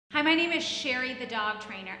my name is Sherry, the dog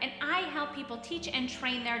trainer, and I help people teach and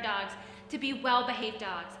train their dogs to be well-behaved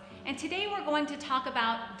dogs. And today we're going to talk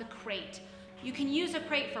about the crate. You can use a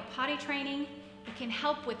crate for potty training. It can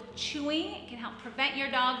help with chewing. It can help prevent your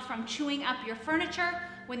dog from chewing up your furniture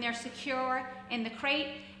when they're secure in the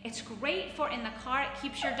crate. It's great for in the car. It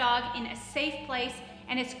keeps your dog in a safe place,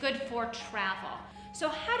 and it's good for travel. So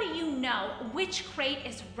how do you know which crate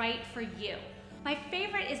is right for you? My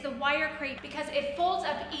favorite is the wire crate because it folds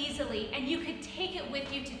up easily and you could take it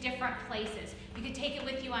with you to different places. You could take it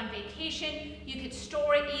with you on vacation, you could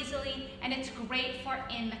store it easily, and it's great for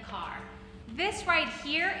in the car. This right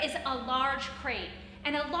here is a large crate,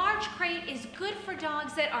 and a large crate is good for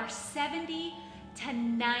dogs that are 70 to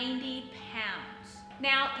 90 pounds.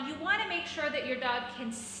 Now, you want to make sure that your dog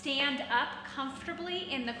can stand up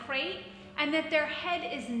comfortably in the crate and that their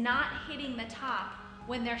head is not hitting the top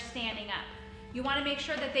when they're standing up. You want to make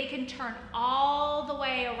sure that they can turn all the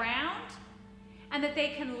way around and that they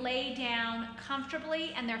can lay down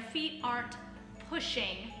comfortably and their feet aren't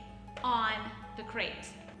pushing on the crate.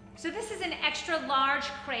 So this is an extra large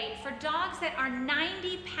crate for dogs that are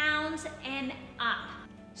 90 pounds and up.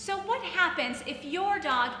 So what happens if your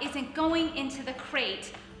dog isn't going into the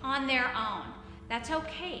crate on their own? That's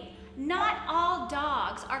okay. Not all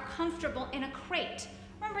dogs are comfortable in a crate.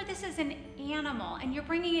 Remember, this is an animal and you're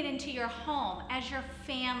bringing it into your home as your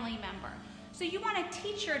family member. So you want to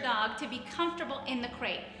teach your dog to be comfortable in the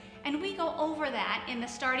crate. And we go over that in the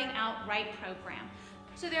Starting Out Right program.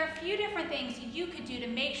 So there are a few different things you could do to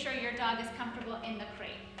make sure your dog is comfortable in the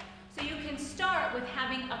crate. So you can start with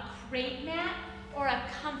having a crate mat or a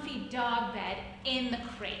comfy dog bed in the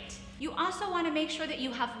crate. You also want to make sure that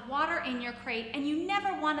you have water in your crate, and you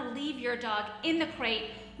never want to leave your dog in the crate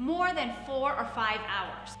more than 4 or 5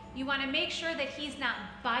 hours. You want to make sure that he's not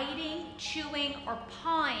biting, chewing, or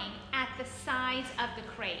pawing at the sides of the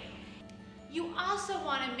crate. You also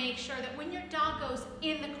want to make sure that when your dog goes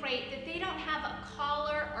in the crate that they don't have a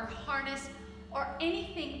collar or harness or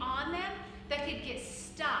anything on them that could get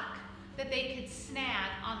stuck, that they could snag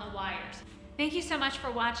on the wires. Thank you so much for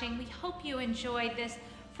watching. We hope you enjoyed this.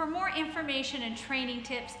 For more information and training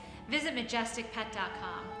tips, visit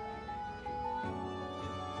majesticpet.com.